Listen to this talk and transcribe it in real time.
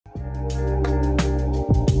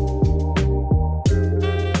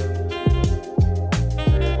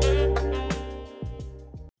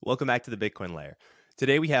Welcome back to the Bitcoin Layer.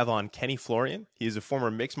 Today we have on Kenny Florian. He is a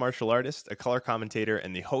former mixed martial artist, a color commentator,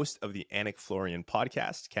 and the host of the Florian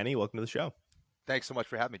podcast. Kenny, welcome to the show. Thanks so much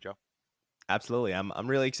for having me, Joe. Absolutely. I'm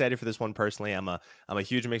really excited for this one personally. I'm a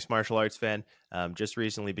huge mixed martial arts fan. Just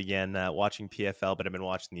recently began watching PFL, but I've been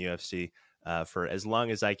watching the UFC for as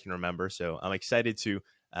long as I can remember. So I'm excited to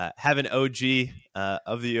have an OG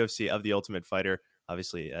of the UFC, of the Ultimate Fighter,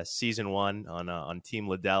 obviously season 1 on Team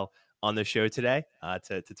Liddell on the show today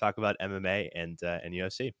to talk about MMA and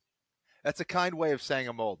UFC. That's a kind way of saying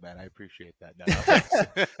I'm old, man. I appreciate that.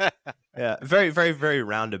 No. Yeah, very, very, very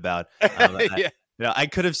roundabout. Yeah. I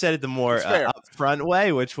could have said it the more upfront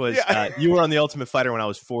way, which was you were on the Ultimate Fighter when I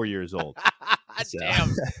was 4 years old. So.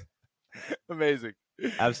 Damn. Amazing.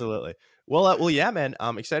 Absolutely. Well, yeah, man.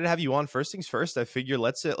 I'm excited to have you on. First things first, I figure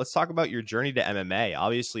let's talk about your journey to MMA.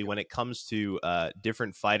 Obviously, when it comes to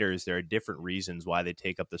different fighters, there are different reasons why they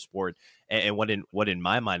take up the sport, and what in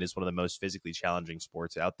my mind is one of the most physically challenging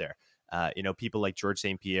sports out there. People like George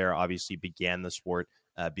St. Pierre obviously began the sport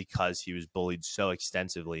because he was bullied so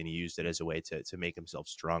extensively, and he used it as a way to make himself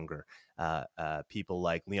stronger. People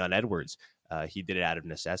like Leon Edwards, he did it out of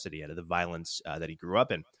necessity, out of the violence that he grew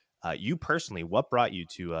up in. You personally, what brought you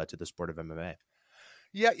to the sport of MMA?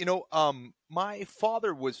 Yeah, my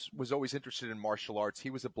father was always interested in martial arts.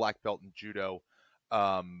 He was a black belt in judo.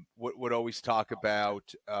 Would always talk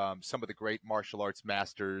about some of the great martial arts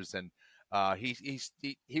masters, and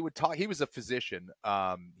he would talk. He was a physician.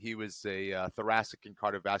 He was a thoracic and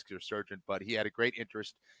cardiovascular surgeon, but he had a great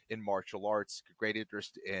interest in martial arts, great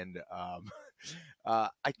interest in, I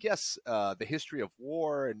guess, the history of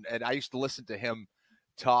war. And I used to listen to him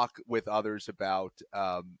talk with others about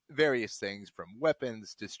various things, from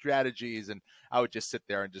weapons to strategies, and I would just sit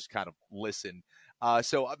there and just kind of listen.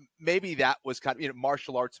 So maybe that was kind of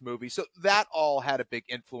martial arts movie. So that all had a big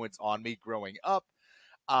influence on me growing up.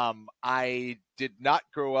 I did not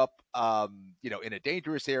grow up, in a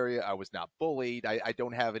dangerous area. I was not bullied. I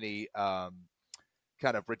don't have any kind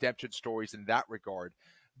of redemption stories in that regard.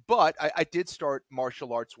 But I did start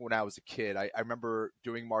martial arts when I was a kid. I remember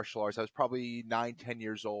doing martial arts. I was probably 9, 10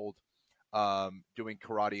 years old, doing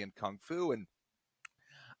karate and kung fu. And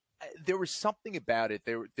there was something about it.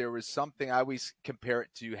 There was something, I always compare it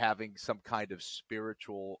to having some kind of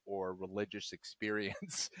spiritual or religious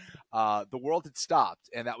experience. The world had stopped,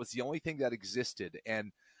 and that was the only thing that existed.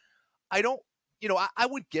 And I don't, I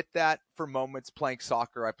would get that for moments playing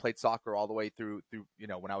soccer. I played soccer all the way through,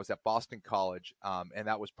 when I was at Boston College. And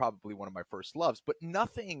that was probably one of my first loves, but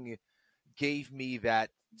nothing gave me that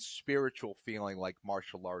spiritual feeling like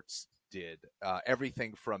martial arts did.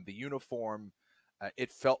 Everything from the uniform,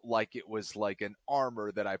 it felt like it was like an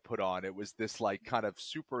armor that I put on. It was this like kind of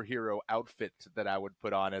superhero outfit that I would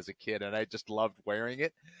put on as a kid, and I just loved wearing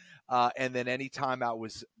it. And then anytime I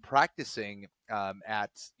was practicing at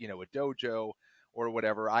a dojo or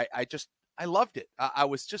whatever, I loved it. I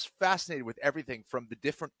was just fascinated with everything from the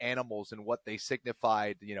different animals and what they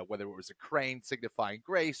signified, whether it was a crane signifying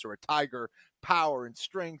grace or a tiger, power and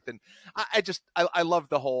strength. And I loved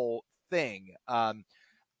the whole thing.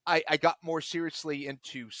 I got more seriously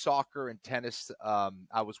into soccer and tennis.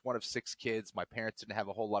 I was one of 6 kids. My parents didn't have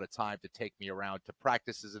a whole lot of time to take me around to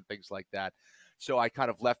practices and things like that. So I kind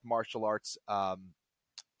of left martial arts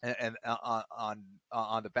and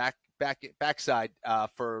on the backside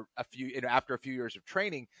for a few, after a few years of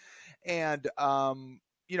training, and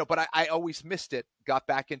but I always missed it. Got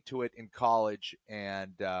back into it in college,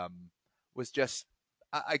 and was just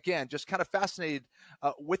again just kind of fascinated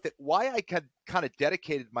with it. Why I kind of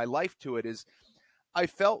dedicated my life to it is I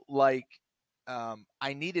felt like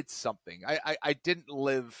I needed something. I didn't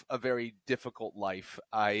live a very difficult life.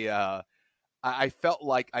 I felt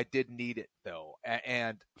like I did need it, though,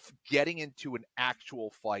 and getting into an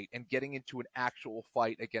actual fight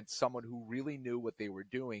against someone who really knew what they were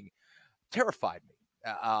doing terrified me.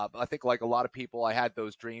 I think, like a lot of people, I had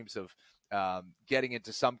those dreams of getting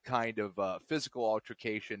into some kind of physical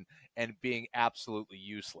altercation and being absolutely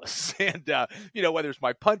useless. And, whether it's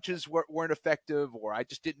my punches weren't effective, or I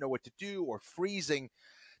just didn't know what to do, or freezing,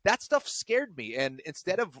 that stuff scared me. And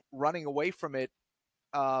instead of running away from it,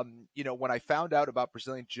 when I found out about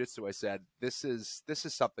Brazilian Jiu-Jitsu, I said, this is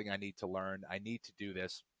something I need to learn. I need to do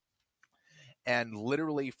this. And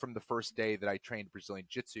literally from the first day that I trained Brazilian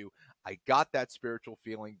Jiu-Jitsu, I got that spiritual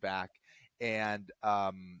feeling back, and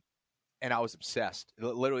I was obsessed.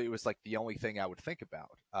 Literally, it was like the only thing I would think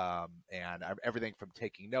about. And everything from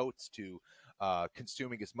taking notes to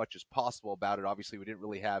consuming as much as possible about it. Obviously, we didn't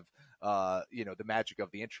really have the magic of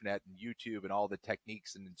the internet and YouTube and all the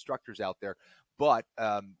techniques and instructors out there. But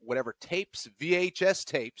whatever tapes, VHS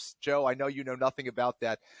tapes, Joe, I know you know nothing about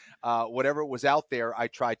that. Whatever was out there, I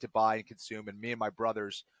tried to buy and consume, and me and my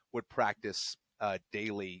brothers would practice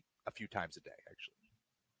daily, a few times a day, actually.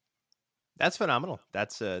 That's phenomenal.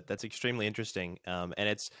 That's extremely interesting,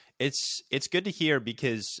 and it's good to hear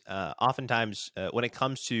because oftentimes when it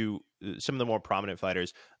comes to some of the more prominent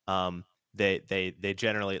fighters, they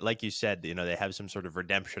generally, like you said, they have some sort of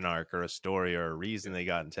redemption arc or a story or a reason they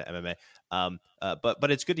got into MMA.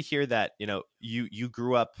 But it's good to hear that you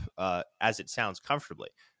grew up as it sounds comfortably,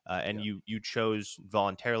 and you chose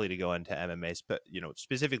voluntarily to go into MMA,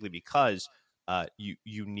 specifically because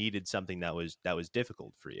you needed something that was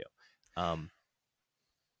difficult for you.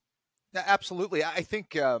 Absolutely. I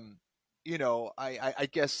think, I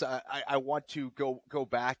guess I want to go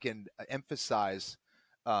back and emphasize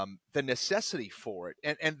the necessity for it.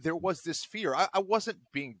 And there was this fear. I wasn't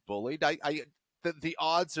being bullied. The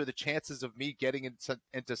odds or the chances of me getting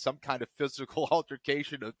into some kind of physical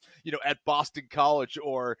altercation of, at Boston College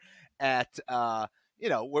or at,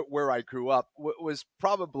 where I grew up was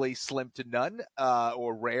probably slim to none,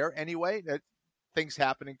 or rare anyway. Things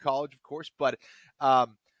happen in college, of course, but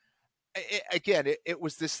it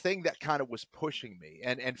was this thing that kind of was pushing me,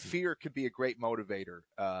 and fear could be a great motivator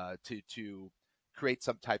to create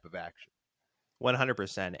some type of action.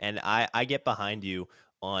 100%. And I get behind you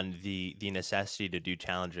on the necessity to do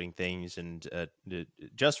challenging things, and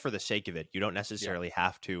just for the sake of it. You don't necessarily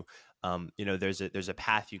have to. There's a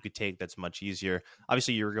path you could take that's much easier.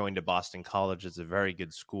 Obviously, you're going to Boston College. It's a very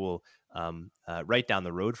good school, right down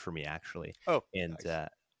the road for me, actually. Oh, and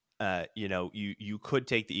nice. You could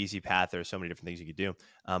take the easy path. There are so many different things you could do,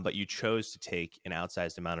 but you chose to take an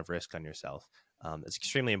outsized amount of risk on yourself. It's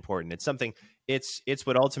extremely important. It's something. It's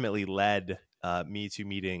what ultimately led me to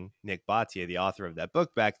meeting Nick Bhatia, the author of that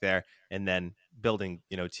book back there, and then building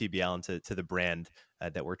TBL into the brand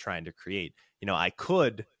that we're trying to create. I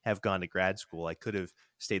could have gone to grad school. I could have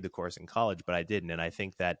stayed the course in college, but I didn't. And I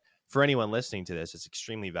think that for anyone listening to this, it's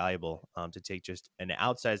extremely valuable to take just an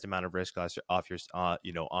outsized amount of risk off your,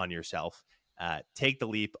 on yourself. Take the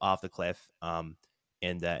leap off the cliff, and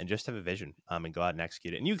just have a vision, and go out and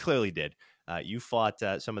execute it. And you clearly did. You fought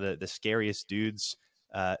some of the scariest dudes,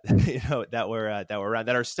 that were around,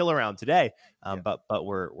 that are still around today, but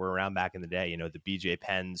were around back in the day. The BJ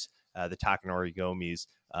Penns, the Takanori Gomis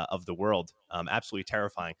of the world. Absolutely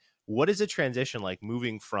terrifying. What is a transition like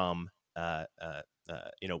moving from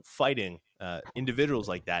fighting individuals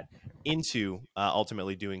like that into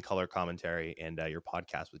ultimately doing color commentary and your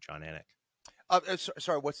podcast with John Anik?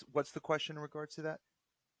 Sorry, what's the question in regards to that?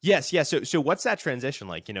 Yes. So what's that transition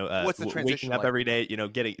like? What's the transition waking up like? every day,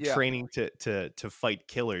 getting training to fight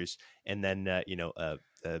killers, and then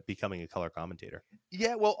becoming a color commentator.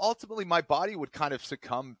 Yeah, well, ultimately, my body would kind of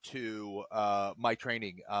succumb to my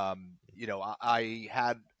training. I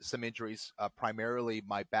had some injuries, primarily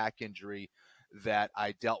my back injury that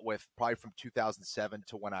I dealt with probably from 2007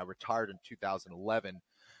 to when I retired in 2011.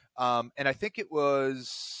 And I think it was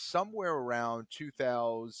somewhere around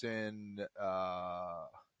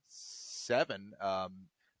 2007,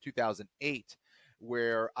 2008,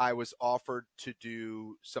 where I was offered to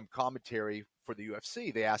do some commentary for the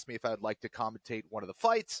UFC. They asked me if I'd like to commentate one of the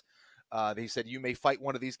fights. They said, you may fight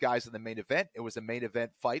one of these guys in the main event. It was a main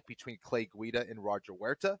event fight between Clay Guida and Roger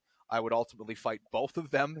Huerta. I would ultimately fight both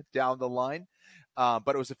of them down the line.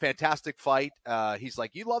 But it was a fantastic fight. He's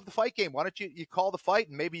like, you love the fight game. Why don't you call the fight,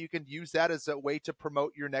 and maybe you can use that as a way to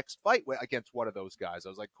promote your next fight against one of those guys. I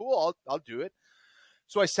was like, cool, I'll do it.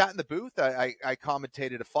 So I sat in the booth. I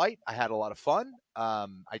commentated a fight. I had a lot of fun.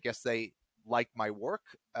 I guess they liked my work.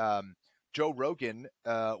 Joe Rogan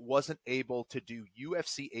wasn't able to do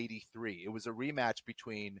UFC 83. It was a rematch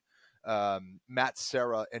between Matt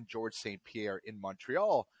Serra and George St. Pierre in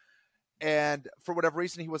Montreal. And for whatever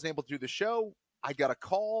reason, he wasn't able to do the show. I got a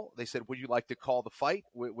call. They said, would you like to call the fight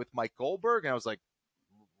with Mike Goldberg? And I was like,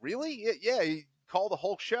 really? Yeah, call the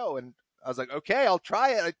whole show. And I was like, okay, I'll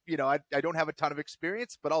try it. I don't have a ton of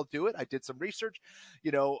experience, but I'll do it. I did some research,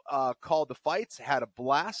 called the fights, had a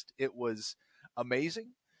blast. It was amazing.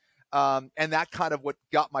 And that kind of what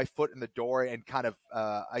got my foot in the door and kind of,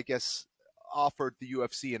 I guess, offered the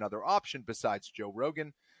UFC another option besides Joe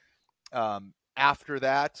Rogan. After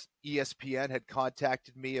that, ESPN had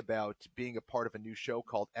contacted me about being a part of a new show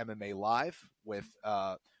called MMA Live with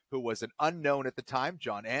who was an unknown at the time,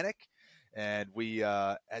 John Anik. And we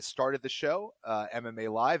had started the show, MMA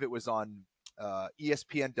Live. It was on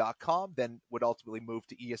ESPN.com, then would ultimately move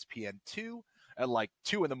to ESPN2. at like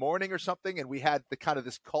 2 a.m. or something. And we had the kind of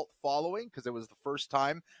this cult following because it was the first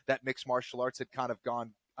time that mixed martial arts had kind of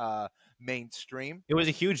gone mainstream. It was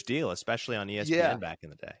a huge deal, especially on Yeah, ESPN back in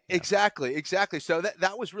the day. Yeah. exactly. So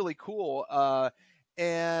that was really cool.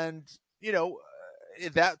 And you know,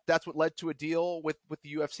 that's what led to a deal with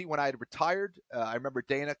the UFC when I had retired. I remember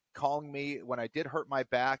Dana calling me when I did hurt my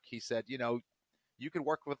back. He said, you know, you can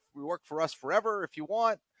work for us forever if you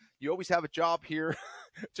want. You always have a job here.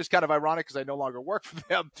 Just kind of ironic because I no longer work for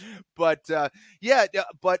them. But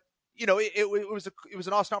but you know, it was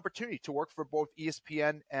an awesome opportunity to work for both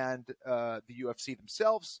ESPN and the UFC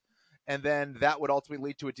themselves. And then that would ultimately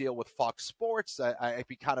lead to a deal with Fox Sports. I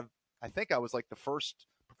think I was like the first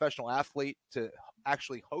professional athlete to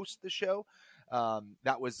actually host the show.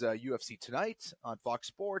 That was UFC Tonight on Fox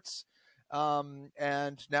Sports.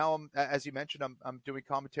 And now as you mentioned, I'm doing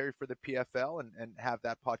commentary for the PFL and have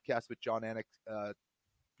that podcast with John Anik,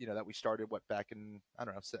 that we started back in, I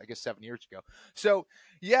don't know, I guess 7 years ago. So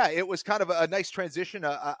yeah, it was kind of a nice transition.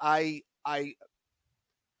 I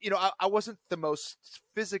wasn't the most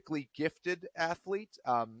physically gifted athlete.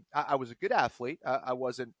 I was a good athlete. I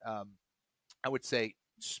wasn't, I would say,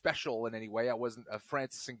 special in any way. I wasn't a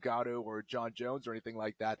Francis Ngannou or John Jones or anything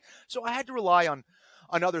like that. So I had to rely on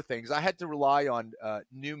other things. I had to rely on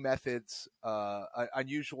new methods,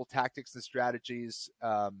 unusual tactics and strategies,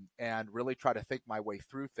 and really try to think my way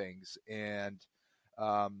through things. And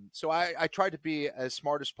so I tried to be as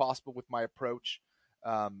smart as possible with my approach,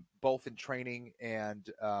 both in training and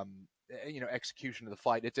execution of the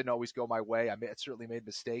fight. It didn't always go my way. I certainly made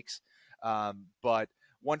mistakes, but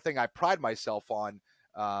one thing I pride myself on,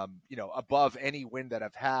 above any win that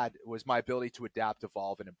I've had, was my ability to adapt,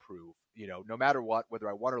 evolve, and improve. No matter what, whether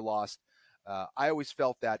I won or lost, I always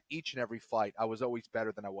felt that each and every fight I was always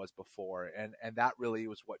better than I was before, and that really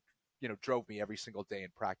was what drove me every single day in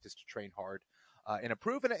practice to train hard and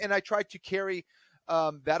improve. And I tried to carry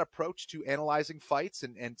that approach to analyzing fights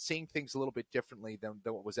and seeing things a little bit differently than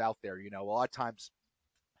what was out there. A lot of times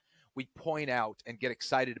we point out and get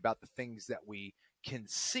excited about the things that we can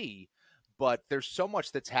see, but there's so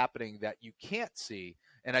much that's happening that you can't see.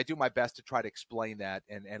 And I do my best to try to explain that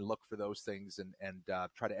and look for those things and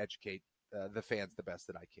try to educate the fans the best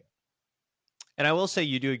that I can. And I will say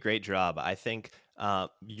you do a great job. I think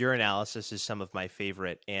your analysis is some of my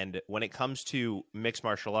favorite. And when it comes to mixed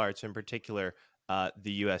martial arts, in particular,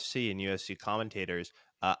 the UFC and UFC commentators,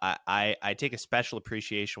 I take a special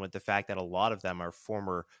appreciation with the fact that a lot of them are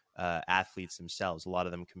former athletes themselves. A lot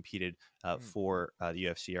of them competed for the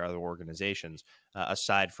UFC or other organizations.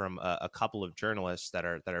 Aside from a couple of journalists that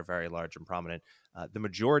are very large and prominent, the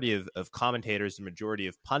majority of commentators, the majority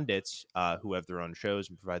of pundits who have their own shows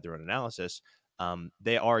and provide their own analysis,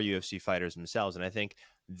 they are UFC fighters themselves. And I think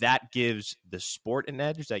that gives the sport an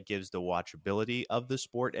edge, that gives the watchability of the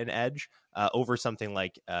sport an edge over something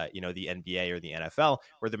like, the NBA or the NFL,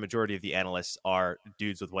 where the majority of the analysts are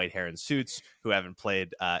dudes with white hair and suits who haven't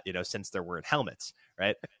played, since there weren't helmets,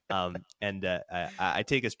 right? I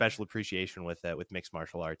take a special appreciation with mixed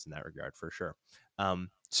martial arts in that regard, for sure.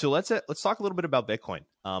 So let's talk a little bit about Bitcoin.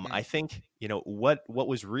 I think what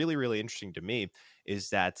was really, really interesting to me is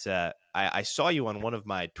that I saw you on one of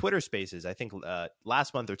my Twitter Spaces, I think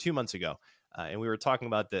last month or 2 months ago, and we were talking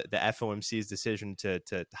about the FOMC's decision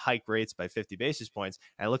to hike rates by 50 basis points.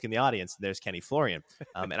 And I look in the audience, and there's Kenny Florian,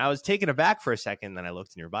 and I was taken aback for a second. Then I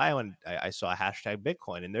looked in your bio, and I saw hashtag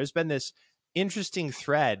Bitcoin, and there's been this interesting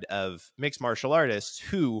thread of mixed martial artists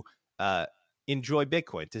who enjoy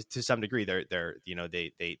Bitcoin to some degree.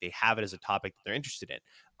 They have it as a topic that they're interested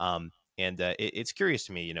in. It's curious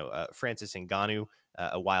to me, Francis Ngannou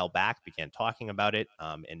a while back began talking about it,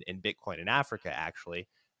 and Bitcoin in Africa, actually,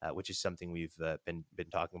 which is something we've been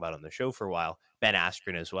talking about on the show for a while. Ben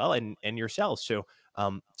Askren as well, and yourself. So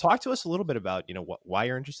talk to us a little bit about, why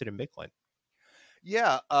you're interested in Bitcoin.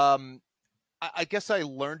 Yeah. I guess I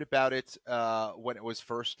learned about it when it was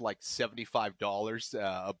first like $75.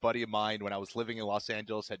 A buddy of mine, when I was living in Los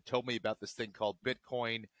Angeles, had told me about this thing called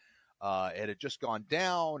Bitcoin. It had just gone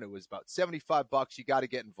down. It was about $75. You got to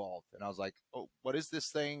get involved. And I was like, oh, what is this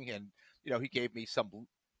thing? And, he gave me some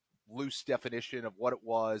loose definition of what it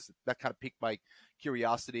was. That kind of piqued my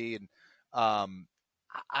curiosity. And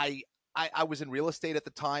I was in real estate at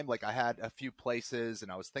the time. Like, I had a few places,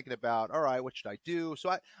 and I was thinking about, all right, what should I do? So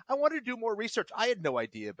I wanted to do more research. I had no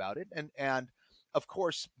idea about it. And of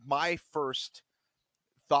course, my first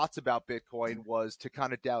thoughts about Bitcoin was to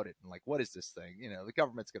kind of doubt it. And like, what is this thing? The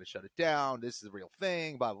government's going to shut it down. This is a real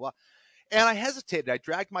thing, blah, blah, blah. And I hesitated. I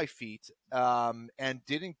dragged my feet and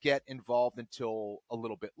didn't get involved until a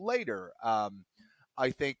little bit later.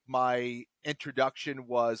 I think my introduction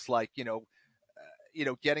was like,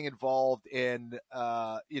 getting involved in,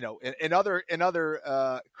 in other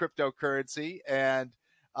cryptocurrency, and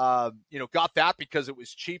got that because it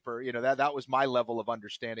was cheaper. That was my level of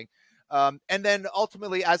understanding. And then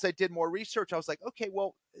ultimately, as I did more research, I was like, okay,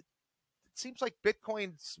 well, it seems like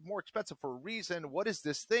Bitcoin's more expensive for a reason. What is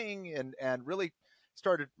this thing? And really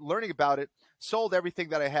started learning about it. Sold everything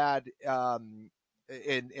that I had in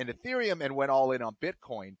Ethereum and went all in on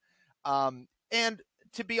Bitcoin. And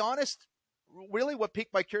to be honest, really what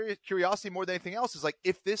piqued my curiosity more than anything else is like,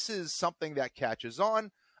 if this is something that catches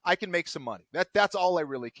on, I can make some money. That's all I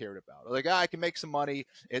really cared about. Like, I can make some money.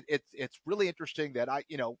 It's really interesting that I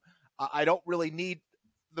don't really need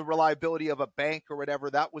the reliability of a bank or whatever.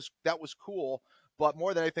 That was cool. But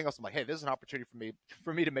more than anything else, I'm like, hey, this is an opportunity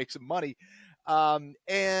for me to make some money.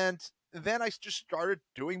 And then I just started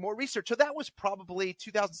doing more research. So that was probably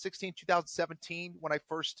 2016, 2017 when I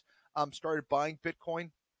first started buying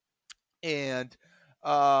Bitcoin, and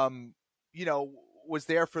was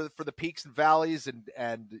there for the peaks and valleys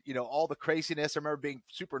and all the craziness. I remember being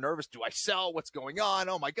super nervous. Do I sell? What's going on?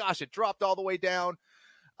 Oh my gosh, it dropped all the way down.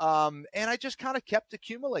 And I just kind of kept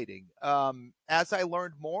accumulating. As I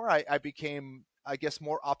learned more, I became, I guess,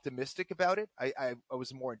 more optimistic about it. I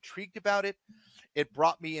was more intrigued about it. It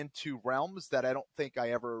brought me into realms that I don't think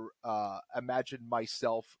I ever imagined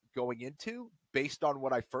myself going into based on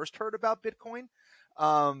what I first heard about Bitcoin.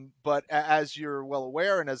 But as you're well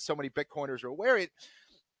aware, and as so many Bitcoiners are aware,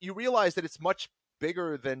 you realize that it's much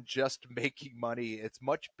bigger than just making money. It's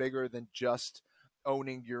much bigger than just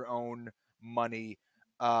owning your own money.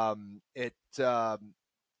 It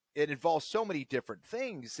involves so many different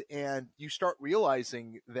things, and you start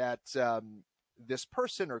realizing that this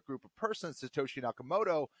person or group of persons, Satoshi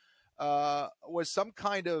Nakamoto, was some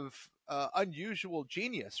kind of unusual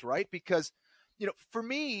genius, right? Because, for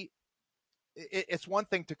me, it's one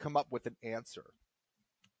thing to come up with an answer,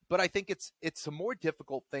 but I think it's a more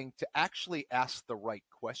difficult thing to actually ask the right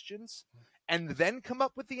questions and then come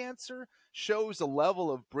up with the answer. Shows a level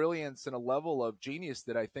of brilliance and a level of genius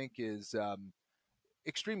that I think is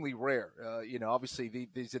extremely rare. Obviously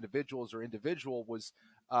these individuals or individual was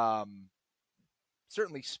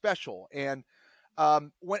certainly special. And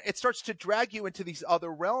when it starts to drag you into these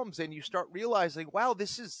other realms and you start realizing, wow,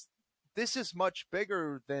 this is much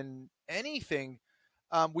bigger than anything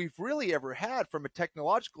we've really ever had from a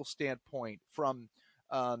technological standpoint, from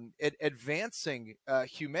advancing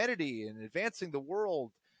humanity and advancing the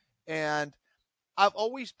world. And I've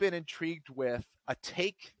always been intrigued with a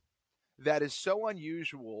take that is so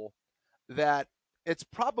unusual that it's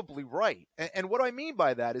probably right. And what I mean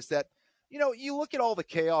by that is that, you look at all the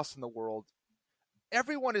chaos in the world,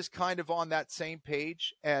 everyone is kind of on that same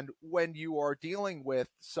page. And when you are dealing with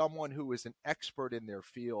someone who is an expert in their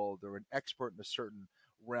field or an expert in a certain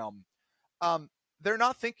realm, they're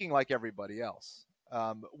not thinking like everybody else.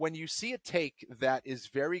 When you see a take that is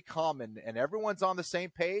very common and everyone's on the same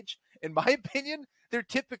page, in my opinion, they're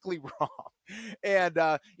typically wrong. And,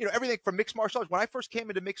 everything from mixed martial arts. When I first came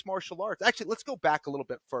into mixed martial arts, actually, let's go back a little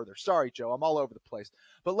bit further. Sorry, Joe, I'm all over the place.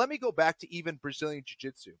 But let me go back to even Brazilian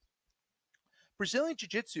Jiu-Jitsu. Brazilian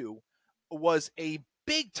Jiu-Jitsu was a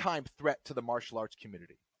big-time threat to the martial arts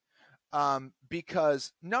community.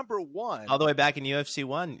 Because number one, all the way back in UFC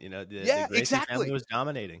 1, the Gracie family was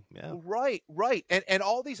dominating. Yeah, right. And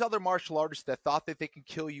all these other martial artists that thought that they can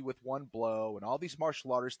kill you with one blow, and all these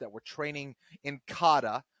martial artists that were training in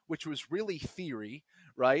kata, which was really theory,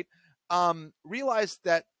 right? Realized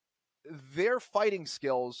that their fighting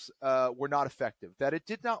skills were not effective, that it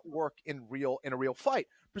did not work in a real fight.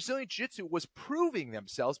 Brazilian Jiu-Jitsu was proving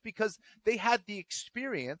themselves because they had the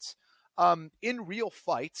experience in real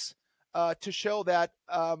fights to show that,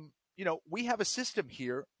 we have a system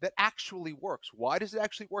here that actually works. Why does it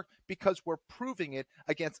actually work? Because we're proving it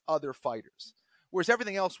against other fighters. Whereas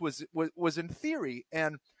everything else was in theory.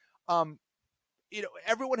 And,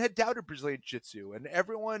 everyone had doubted Brazilian Jiu-Jitsu, and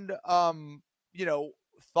everyone,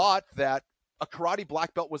 thought that a karate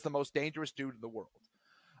black belt was the most dangerous dude in the world.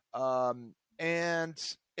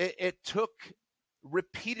 And it took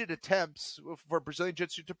repeated attempts for Brazilian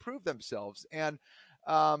Jiu-Jitsu to prove themselves. And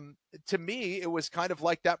to me, it was kind of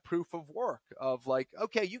like that proof of work of like,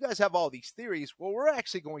 okay, you guys have all these theories. Well, we're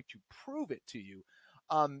actually going to prove it to you.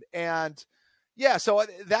 And yeah, so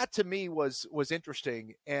that to me was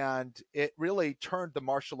interesting, and it really turned the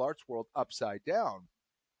martial arts world upside down.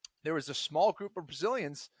 There was a small group of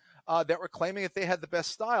Brazilians that were claiming that they had the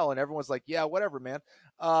best style, and everyone's like, yeah, whatever, man.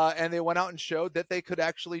 And they went out and showed that they could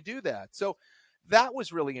actually do that. So that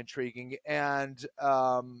was really intriguing. And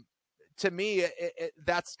to me,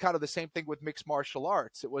 that's kind of the same thing with mixed martial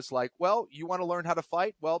arts. It was like, well, you want to learn how to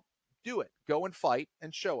fight? Well, do it. Go and fight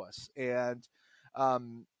and show us. And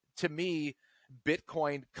to me,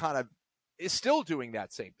 Bitcoin kind of is still doing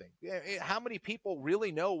that same thing. How many people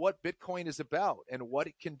really know what Bitcoin is about and what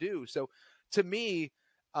it can do? So to me,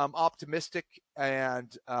 I'm optimistic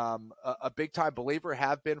and a big time believer,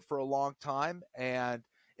 have been for a long time. And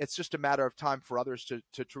it's just a matter of time for others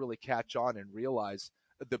to truly catch on and realize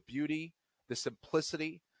the beauty, the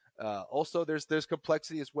simplicity. Also, there's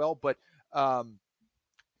complexity as well, but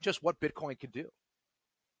just what Bitcoin can do.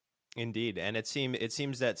 Indeed, and it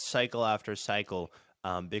seems that cycle after cycle,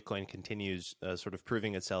 Bitcoin continues sort of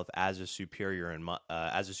proving itself as a superior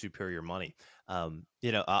as a superior money.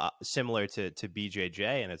 Similar to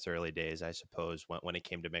BJJ in its early days, I suppose, when it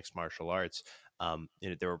came to mixed martial arts.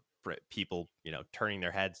 There were people, turning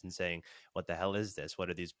their heads and saying, "What the hell is this? What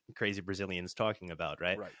are these crazy Brazilians talking about?"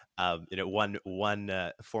 Right? Right. One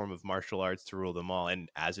form of martial arts to rule them all, and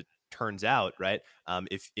as it turns out, right,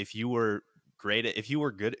 if you were if you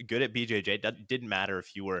were good at BJJ, it didn't matter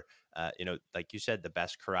if you were, like you said, the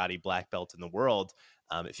best karate black belt in the world.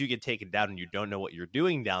 If you get taken down and you don't know what you're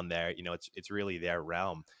doing down there, it's really their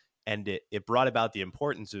realm. And it brought about the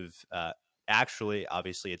importance of actually,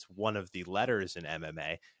 obviously, it's one of the letters in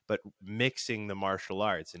MMA, but mixing the martial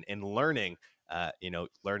arts and learning,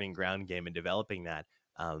 learning ground game and developing that.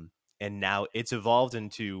 And now it's evolved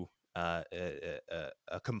into a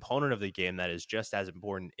component of the game that is just as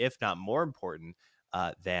important, if not more important,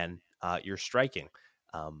 than your striking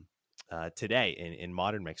today in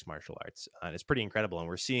modern mixed martial arts. And it's pretty incredible. And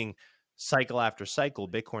we're seeing cycle after cycle,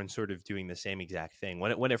 Bitcoin sort of doing the same exact thing.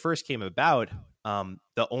 When it first came about,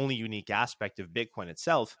 the only unique aspect of Bitcoin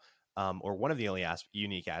itself, or one of the only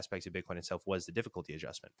unique aspects of Bitcoin itself, was the difficulty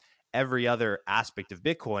adjustment. Every other aspect of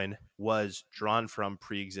Bitcoin was drawn from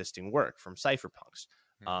pre-existing work, from cypherpunks.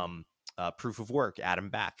 Proof of work, Adam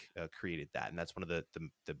Back created that, and that's one of the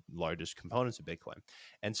largest components of Bitcoin.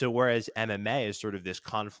 And so whereas MMA is sort of this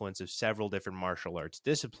confluence of several different martial arts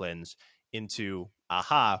disciplines into,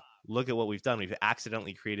 look at what we've done. We've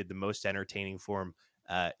accidentally created the most entertaining form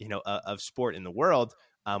of sport in the world.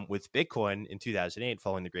 With Bitcoin in 2008,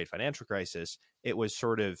 following the great financial crisis, it was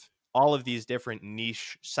sort of all of these different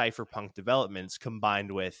niche cypherpunk developments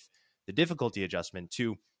combined with the difficulty adjustment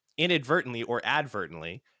to inadvertently or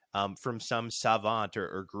advertently, from some savant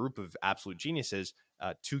or group of absolute geniuses,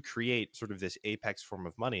 to create sort of this apex form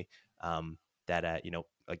of money that,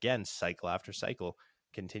 again, cycle after cycle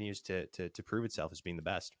continues to prove itself as being the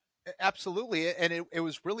best. Absolutely, and it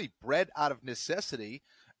was really bred out of necessity,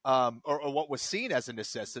 or what was seen as a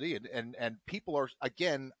necessity, and people are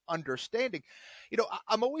again understanding.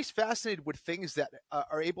 I'm always fascinated with things that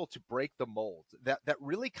are able to break the mold, that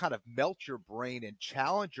really kind of melt your brain and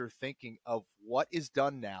challenge your thinking of what is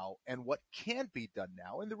done now and what can be done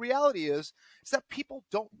now. And the reality is that people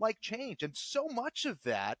don't like change, and so much of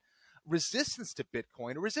that resistance to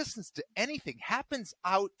Bitcoin or resistance to anything happens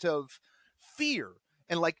out of fear.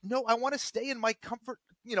 And like, no, I want to stay in my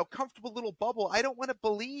comfortable little bubble. I don't want to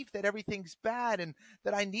believe that everything's bad and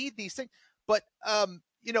that I need these things. But,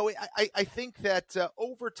 I think that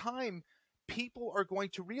over time, people are going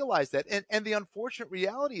to realize that. And the unfortunate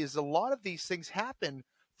reality is a lot of these things happen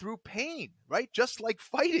through pain, right? Just like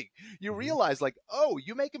fighting. You realize like, oh,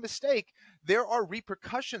 you make a mistake, there are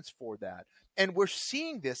repercussions for that. And we're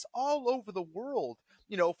seeing this all over the world,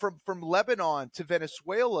 from Lebanon to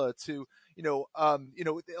Venezuela to, a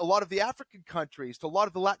lot of the African countries to a lot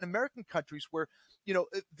of the Latin American countries where,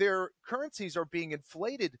 their currencies are being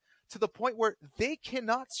inflated to the point where they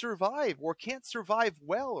cannot survive or can't survive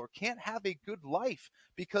well or can't have a good life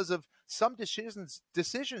because of some decisions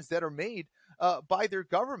that are made by their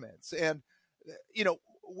governments. And,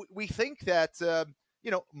 we think that,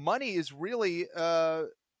 money is really,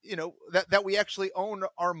 that we actually own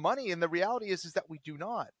our money. And the reality is that we do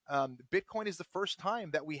not. Bitcoin is the first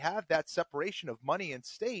time that we have that separation of money and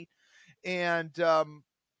state. And,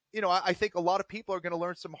 I think a lot of people are going to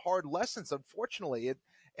learn some hard lessons, unfortunately.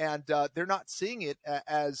 And they're not seeing it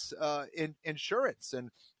as insurance. And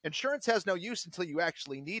insurance has no use until you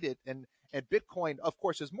actually need it. And Bitcoin, of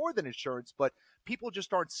course, is more than insurance, but people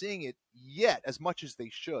just aren't seeing it yet as much as they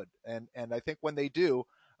should. And I think when they do,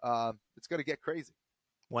 it's going to get crazy.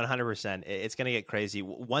 100%. It's going to get crazy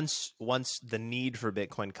once the need for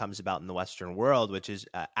Bitcoin comes about in the Western world, which is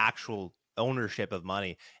actual ownership of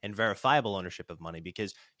money and verifiable ownership of money.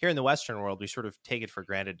 Because here in the Western world, we sort of take it for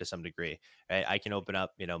granted to some degree. Right? I can open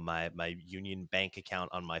up, my Union Bank account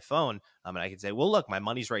on my phone, and I can say, well, look, my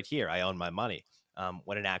money's right here. I own my money.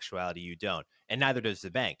 When in actuality, you don't, and neither does the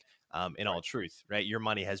bank. In all truth, right? Your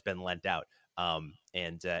money has been lent out.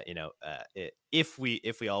 If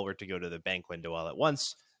we all were to go to the bank window all at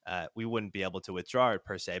once, we wouldn't be able to withdraw it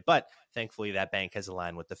per se. But thankfully, that bank has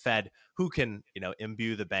aligned with the Fed, who can,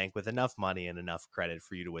 imbue the bank with enough money and enough credit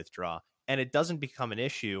for you to withdraw. And it doesn't become an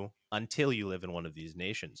issue until you live in one of these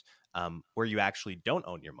nations where you actually don't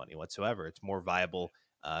own your money whatsoever. It's more viable,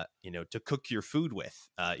 to cook your food with,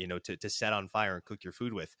 to set on fire and cook your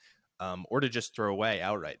food with, or to just throw away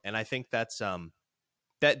outright. And I think that's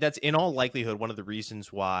in all likelihood one of the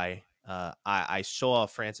reasons why I saw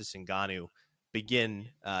Francis Ngannou begin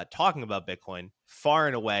talking about Bitcoin far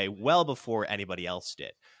and away well before anybody else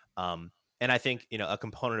did. And I think a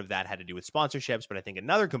component of that had to do with sponsorships, but I think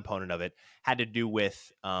another component of it had to do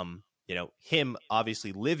with him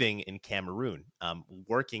obviously living in Cameroon,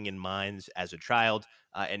 working in mines as a child,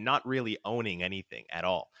 and not really owning anything at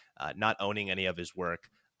all, not owning any of his work.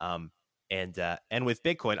 And with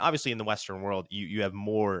Bitcoin, obviously in the Western world, you have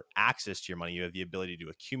more access to your money. You have the ability to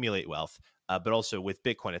accumulate wealth, but also with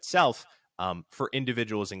Bitcoin itself, for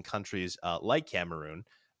individuals in countries like Cameroon,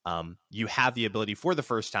 you have the ability for the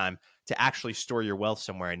first time to actually store your wealth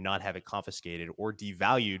somewhere and not have it confiscated or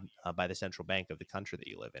devalued by the central bank of the country that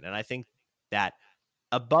you live in. And I think that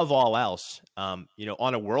above all else, on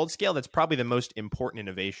a world scale, that's probably the most important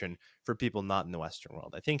innovation for people not in the Western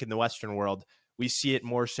world. I think in the Western world, we see it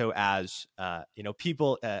more so as,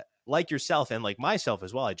 people like yourself and like myself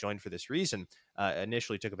as well. I joined for this reason,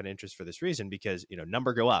 initially took up an interest for this reason because,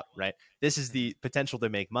 number go up, right? This is the potential to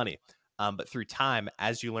make money. But through time,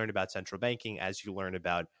 as you learn about central banking, as you learn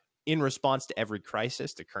about in response to every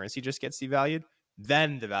crisis, the currency just gets devalued,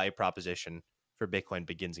 then the value proposition for Bitcoin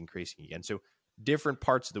begins increasing again. So different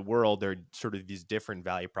parts of the world, there are sort of these different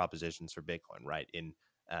value propositions for Bitcoin, right? In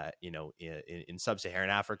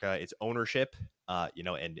sub-Saharan Africa, it's ownership,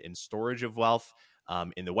 and storage of wealth.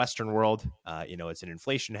 In the Western world, it's an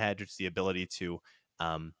inflation hedge. It's the ability to,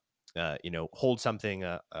 hold something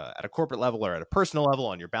at a corporate level or at a personal level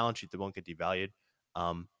on your balance sheet that won't get devalued.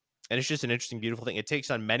 And it's just an interesting, beautiful thing. It takes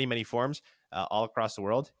on many, many forms all across the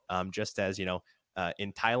world. Just as,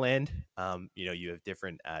 in Thailand, you have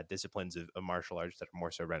different disciplines of martial arts that are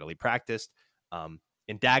more so readily practiced.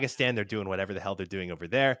 In Dagestan, they're doing whatever the hell they're doing over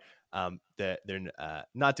there. They're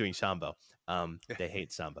not doing sambo. They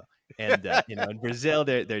hate sambo. And in Brazil,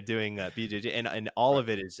 they're doing BJJ, and all of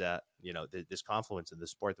it is this confluence in the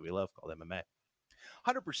sport that we love called MMA.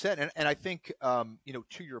 100%. And I think,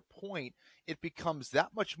 to your point, it becomes that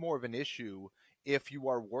much more of an issue if you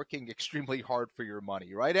are working extremely hard for your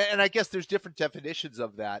money, right? And I guess there's different definitions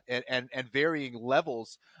of that and varying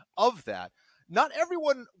levels of that. Not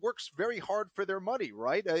everyone works very hard for their money,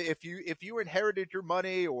 right? If you inherited your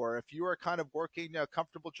money, or if you are kind of working a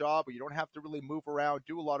comfortable job where you don't have to really move around,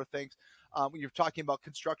 do a lot of things. You're talking about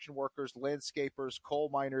construction workers, landscapers, coal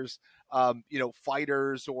miners,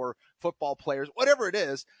 fighters or football players, whatever it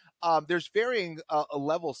is. There's varying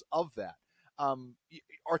levels of that.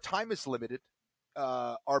 Our time is limited.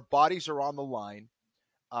 Our bodies are on the line.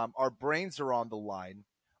 Our brains are on the line.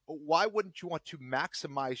 Why wouldn't you want to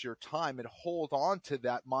maximize your time and hold on to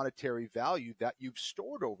that monetary value that you've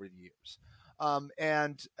stored over the years? I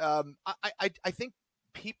think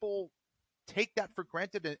people take that for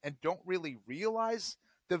granted and don't really realize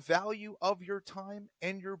the value of your time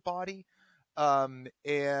and your body.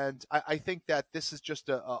 And I think that this is just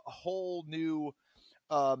a whole new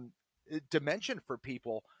dimension for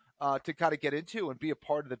people to kind of get into and be a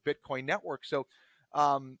part of the Bitcoin network. So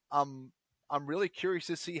I'm really curious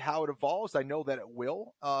to see how it evolves. I know that it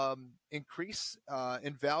will increase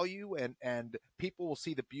in value, and people will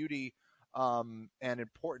see the beauty and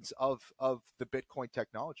importance of the Bitcoin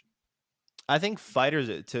technology. I think fighters,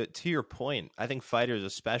 to your point, I think fighters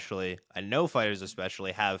especially, I know fighters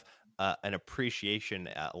especially have an appreciation,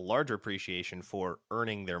 a larger appreciation for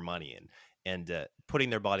earning their money and putting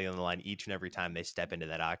their body on the line each and every time they step into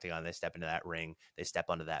that octagon, they step into that ring, they step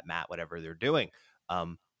onto that mat, whatever they're doing.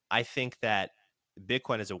 I think that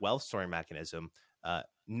Bitcoin as a wealth storing mechanism,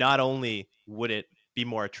 not only would it be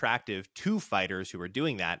more attractive to fighters who are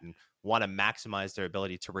doing that and want to maximize their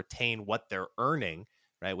ability to retain what they're earning,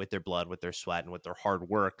 right, with their blood, with their sweat, and with their hard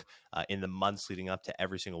work in the months leading up to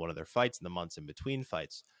every single one of their fights and the months in between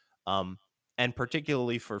fights. And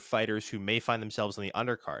particularly for fighters who may find themselves in the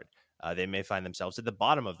undercard. They may find themselves at the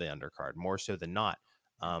bottom of the undercard more so than not.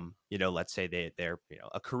 Let's say they're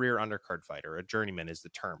a career undercard fighter, a journeyman is the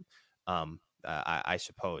term. I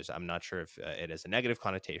suppose. I'm not sure if it has a negative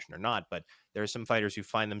connotation or not, but there are some fighters who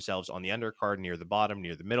find themselves on the undercard, near the bottom,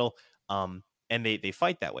 near the middle, and they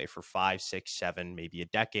fight that way for 5, 6, 7, maybe a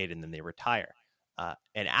decade, and then they retire.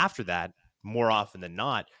 And after that, more often than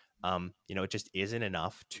not, it just isn't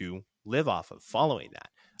enough to live off of following that.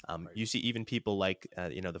 Right. You see even people like,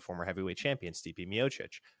 the former heavyweight champion, Stipe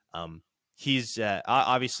Miocic. He's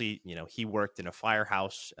obviously, he worked in a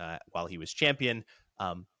firehouse while he was champion.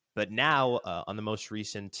 But now on the most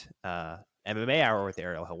recent MMA Hour with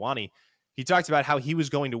Ariel Helwani, he talked about how he was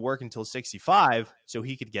going to work until 65 so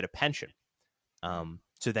he could get a pension. Mm.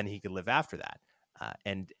 So then he could live after that.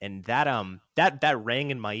 And that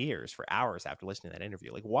rang in my ears for hours after listening to that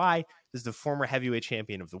interview. Like, why does the former heavyweight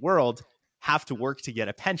champion of the world have to work to get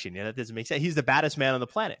a pension? That doesn't make sense. He's the baddest man on the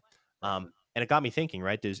planet. Right. And it got me thinking,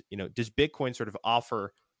 right? Does Bitcoin sort of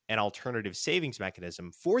offer an alternative savings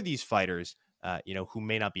mechanism for these fighters, who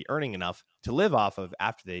may not be earning enough to live off of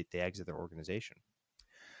after they exit their organization?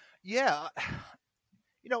 Yeah.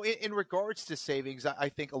 In regards to savings, I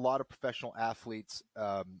think a lot of professional athletes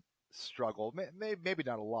struggle. Maybe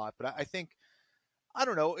not a lot, but I think, I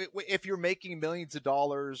don't know, if you're making millions of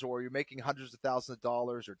dollars or you're making hundreds of thousands of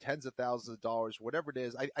dollars or tens of thousands of dollars, whatever it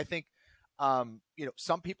is, I think,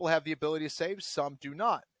 some people have the ability to save, some do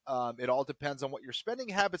not. It all depends on what your spending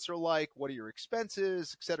habits are like, what are your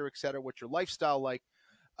expenses, et cetera, what's your lifestyle like.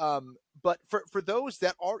 But for those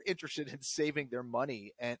that are interested in saving their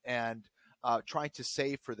money and trying to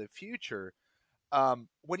save for the future,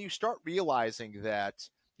 when you start realizing that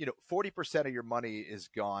 40% of your money is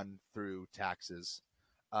gone through taxes.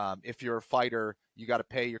 If you're a fighter, you got to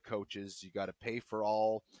pay your coaches, you got to pay for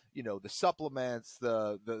all the supplements,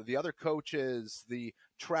 the other coaches, the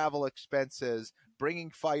travel expenses, bringing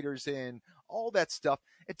fighters in, all that stuff.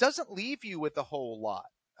 It doesn't leave you with a whole lot,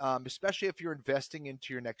 especially if you're investing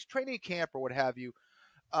into your next training camp or what have you.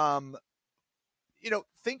 Um,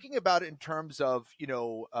 Thinking about it in terms of,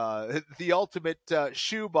 the ultimate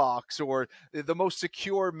shoebox or the most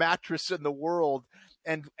secure mattress in the world,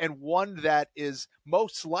 and one that is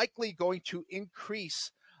most likely going to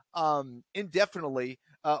increase indefinitely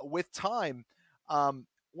with time.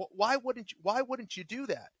 Why wouldn't you do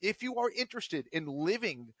that if you are interested in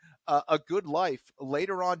living a good life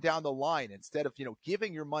later on down the line, instead of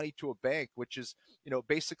giving your money to a bank, which is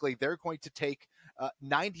basically they're going to take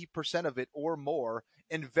 90% of it or more,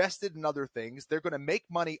 invested in other things. They're going to make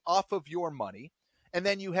money off of your money. And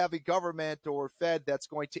then you have a government or Fed that's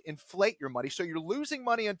going to inflate your money. So you're losing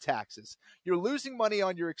money on taxes. You're losing money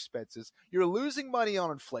on your expenses. You're losing money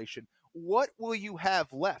on inflation. What will you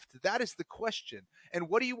have left? That is the question. And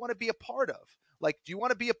what do you want to be a part of? Like, do you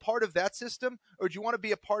want to be a part of that system, or do you want to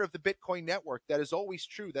be a part of the Bitcoin network that is always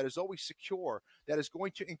true, that is always secure, that is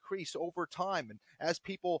going to increase over time and as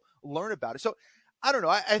people learn about it? So I don't know.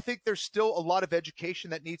 I think there's still a lot of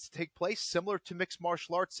education that needs to take place, similar to mixed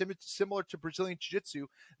martial arts, similar to Brazilian Jiu-Jitsu.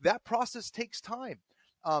 That process takes time.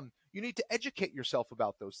 You need to educate yourself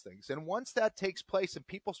about those things. And once that takes place and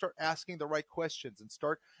people start asking the right questions and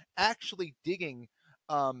start actually digging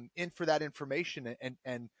in for that information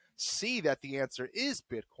and see that the answer is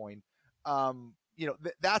Bitcoin,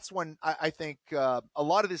 that's when I think a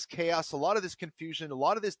lot of this chaos, a lot of this confusion, a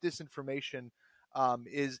lot of this disinformation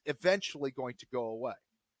is eventually going to go away.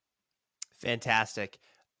 Fantastic.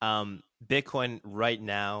 Bitcoin right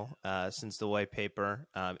now, since the white paper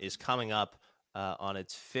is coming up on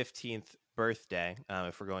its 15th birthday.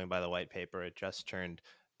 If we're going by the white paper, it just turned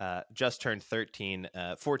 14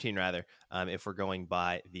 rather. If we're going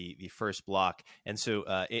by the first block, and so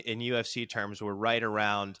in UFC terms, we're right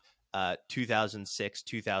around 2006,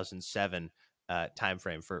 2007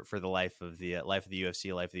 timeframe for the life of the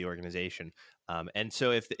UFC, life of the organization. And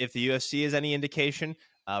so if the UFC is any indication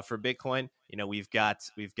for Bitcoin, we've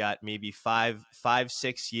got maybe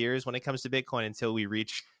 6 years when it comes to Bitcoin until we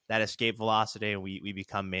reach that escape velocity and we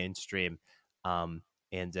become mainstream. And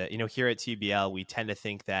here at TBL, we tend to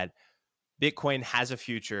think that Bitcoin has a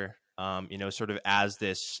future, sort of as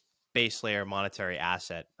this base layer monetary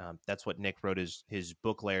asset. That's what Nick wrote his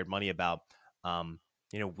book Layered Money about.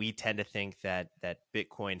 We tend to think that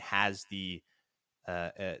Bitcoin has the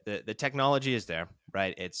technology is there,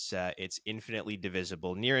 right? It's infinitely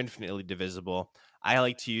divisible, near infinitely divisible. I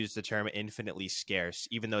like to use the term infinitely scarce,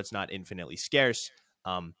 even though it's not infinitely scarce.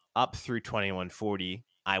 Up through 2140,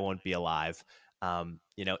 I won't be alive.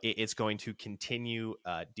 It's going to continue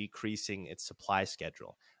decreasing its supply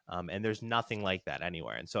schedule. And there's nothing like that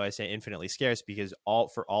anywhere. And so I say infinitely scarce because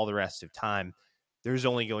for all the rest of time, there's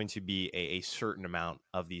only going to be a certain amount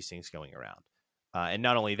of these things going around. And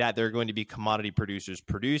not only that, there are going to be commodity producers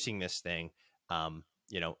producing this thing,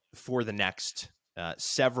 for the next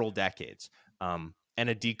several decades, and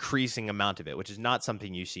a decreasing amount of it, which is not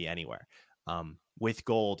something you see anywhere. With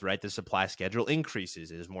gold, right, the supply schedule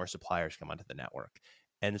increases as more suppliers come onto the network.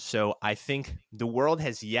 And so I think the world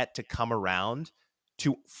has yet to come around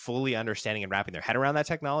to fully understanding and wrapping their head around that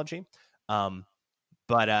technology.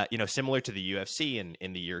 But similar to the UFC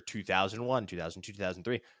in the year 2001, 2002,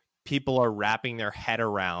 2003, people are wrapping their head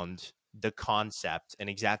around the concept and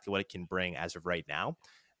exactly what it can bring as of right now.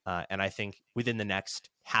 And I think within the next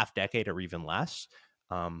half decade or even less,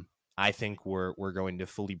 I think we're going to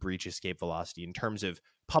fully breach escape velocity in terms of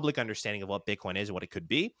public understanding of what Bitcoin is and what it could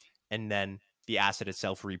be, and then the asset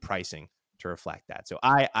itself repricing to reflect that. So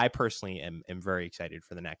I personally am very excited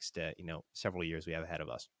for the next several years we have ahead of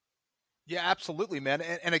us. Yeah, absolutely, man.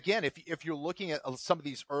 And again, if you're looking at some of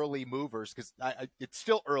these early movers, because it's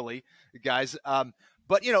still early, guys.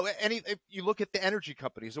 But if you look at the energy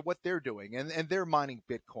companies and what they're doing, and they're mining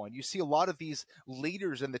Bitcoin, you see a lot of these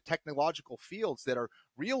leaders in the technological fields that are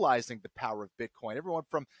realizing the power of Bitcoin. Everyone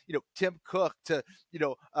from Tim Cook to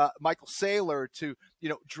Michael Saylor to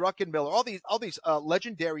Druckenmiller, all these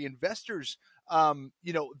legendary investors,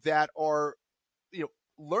 that are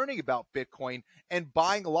learning about Bitcoin and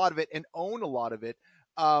buying a lot of it and own a lot of it.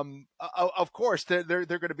 Of course, they're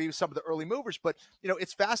going to be some of the early movers, but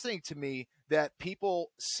it's fascinating to me that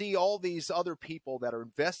people see all these other people that are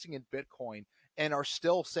investing in Bitcoin and are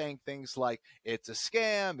still saying things like it's a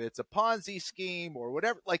scam, it's a Ponzi scheme, or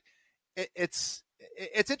whatever. Like it's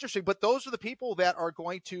interesting, but those are the people that are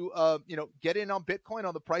going to get in on Bitcoin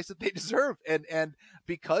on the price that they deserve, and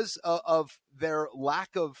because of their lack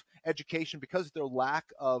of education, because of their lack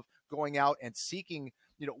of going out and seeking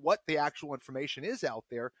what the actual information is out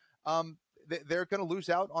there, they're going to lose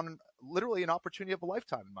out on literally an opportunity of a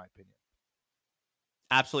lifetime, in my opinion.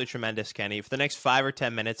 Absolutely tremendous, Kenny. For the next 5 or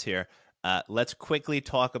 10 minutes here, let's quickly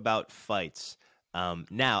talk about fights.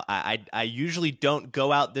 Now, I usually don't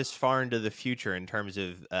go out this far into the future in terms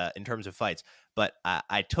of fights, but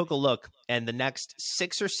I took a look, and the next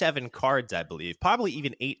 6 or 7 cards, I believe, probably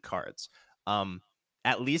even 8 cards,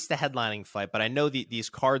 at least the headlining fight. But I know these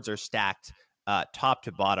cards are stacked top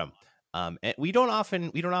to bottom. And we don't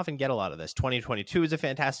often get a lot of this. 2022 is a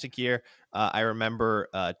fantastic year. I remember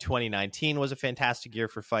 2019 was a fantastic year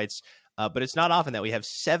for fights. But it's not often that we have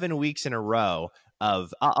 7 weeks in a row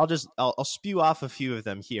of. I'll spew off a few of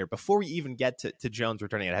them here before we even get to Jones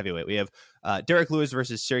returning at heavyweight. We have Derek Lewis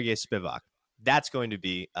versus Sergey Spivak. That's going to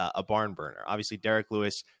be a barn burner. Obviously, Derek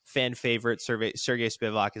Lewis, fan favorite. Sergey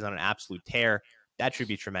Spivak is on an absolute tear. That should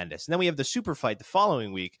be tremendous. And then we have the super fight the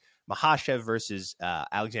following week, Makhachev versus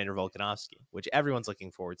Alexander Volkanovski, which everyone's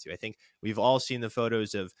looking forward to. I think we've all seen the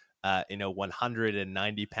photos of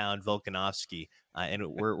 190-pound Volkanovski, and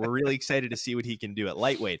we're really excited to see what he can do at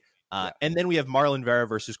lightweight. And then we have Marlon Vera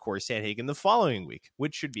versus Corey Sandhagen the following week,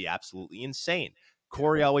 which should be absolutely insane.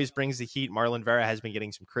 Corey always brings the heat. Marlon Vera has been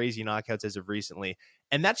getting some crazy knockouts as of recently.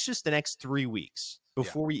 And that's just the next 3 weeks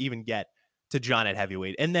before we even get to John at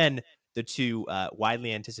heavyweight. And then the two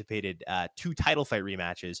widely anticipated 2 title fight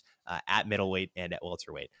rematches at middleweight and at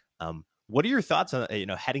welterweight. What are your thoughts on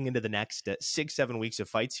heading into the next 6-7 weeks of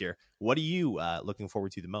fights here? What are you looking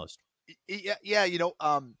forward to the most? Yeah,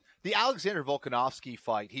 the Alexander Volkanovski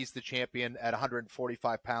fight, he's the champion at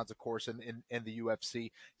 145 pounds, of course, in the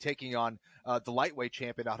UFC, taking on the lightweight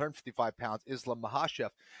champion at 155 pounds, Islam Makhachev.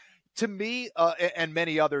 To me, and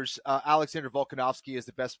many others, Alexander Volkanovski is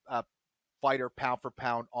the best fighter pound for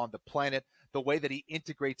pound on the planet. The way that he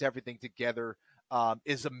integrates everything together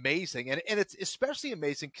is amazing. And it's especially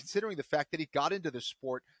amazing considering the fact that he got into the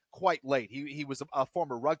sport quite late. He was a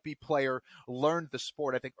former rugby player, learned the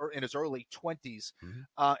sport, I think, in his early 20s.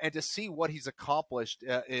 Mm-hmm. And to see what he's accomplished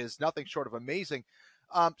is nothing short of amazing.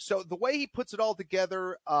 So the way he puts it all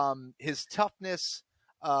together, his toughness,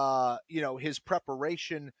 his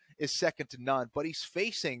preparation is second to none. But he's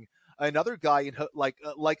facing another guy like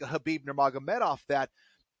Khabib Nurmagomedov that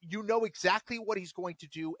you know exactly what he's going to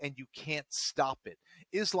do and you can't stop it.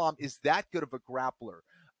 Islam is that good of a grappler.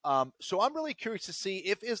 So I'm really curious to see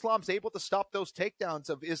if Islam's able to stop those takedowns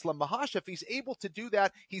of Islam Makhachev. If he's able to do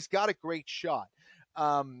that, he's got a great shot.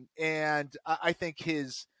 And I think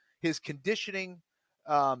his conditioning,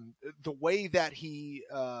 the way that he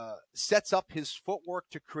sets up his footwork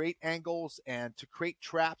to create angles and to create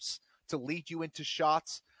traps to lead you into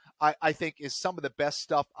shots, I think is some of the best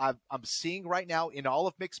stuff I'm seeing right now in all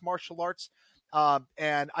of mixed martial arts.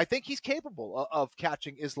 And I think he's capable of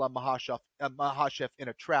catching Islam Makhachev in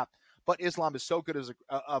a trap. But Islam is so good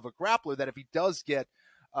of a grappler that if he does get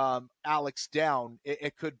Alex down,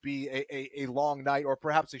 it could be a long night or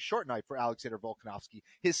perhaps a short night for Alexander Volkanovski.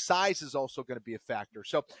 His size is also going to be a factor.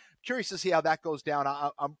 So curious to see how that goes down.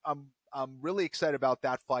 I'm really excited about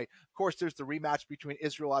that fight. Of course, there's the rematch between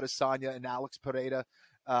Israel Adesanya and Alex Pereira.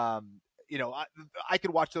 I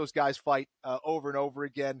could watch those guys fight over and over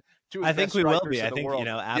again. Two of the I think best we will strikers be. in I the think, world.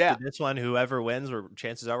 after this one, whoever wins,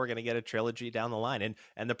 chances are we're going to get a trilogy down the line.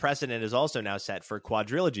 And the precedent is also now set for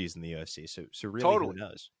quadrilogies in the UFC. So really, Totally. who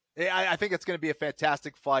knows? I think it's going to be a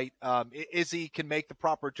fantastic fight. Izzy can make the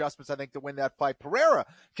proper adjustments, I think, to win that fight. Pereira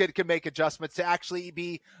can make adjustments to actually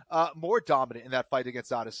be more dominant in that fight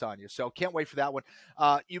against Adesanya. So can't wait for that one.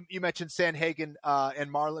 You mentioned Sanhagen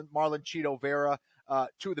and Marlon Cheeto Vera.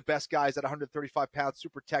 Two of the best guys at 135 pounds,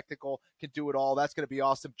 super technical, can do it all. That's going to be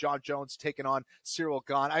awesome. John Jones taking on Cyril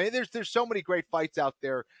Gane. I mean, there's so many great fights out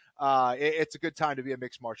there. It's a good time to be a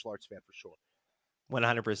mixed martial arts fan for sure.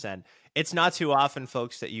 100%. It's not too often,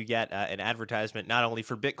 folks, that you get an advertisement not only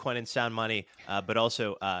for Bitcoin and sound money, but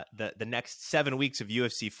also the next 7 weeks of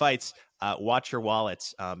UFC fights. Watch your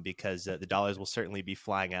wallets because the dollars will certainly be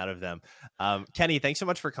flying out of them. Kenny, thanks so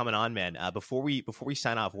much for coming on, man. Before we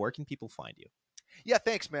sign off, where can people find you? Yeah,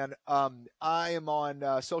 thanks, man. I am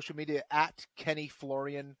on social media at Kenny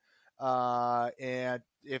Florian. And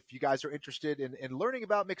if you guys are interested in learning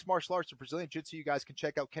about mixed martial arts or Brazilian Jiu-Jitsu, you guys can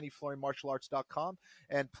check out KennyFlorianMartialArts.com.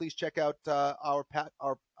 And please check out our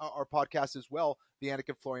podcast as well, the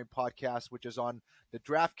Anakin Florian podcast, which is on the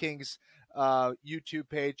DraftKings YouTube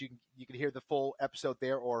page. You can hear the full episode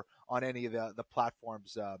there or on any of the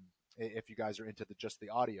platforms if you guys are into just the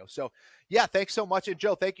audio. So, yeah, thanks so much. And,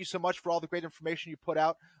 Joe, thank you so much for all the great information you put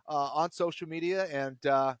out on social media, and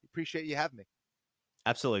appreciate you having me.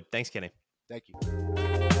 Absolutely. Thanks, Kenny. Thank you.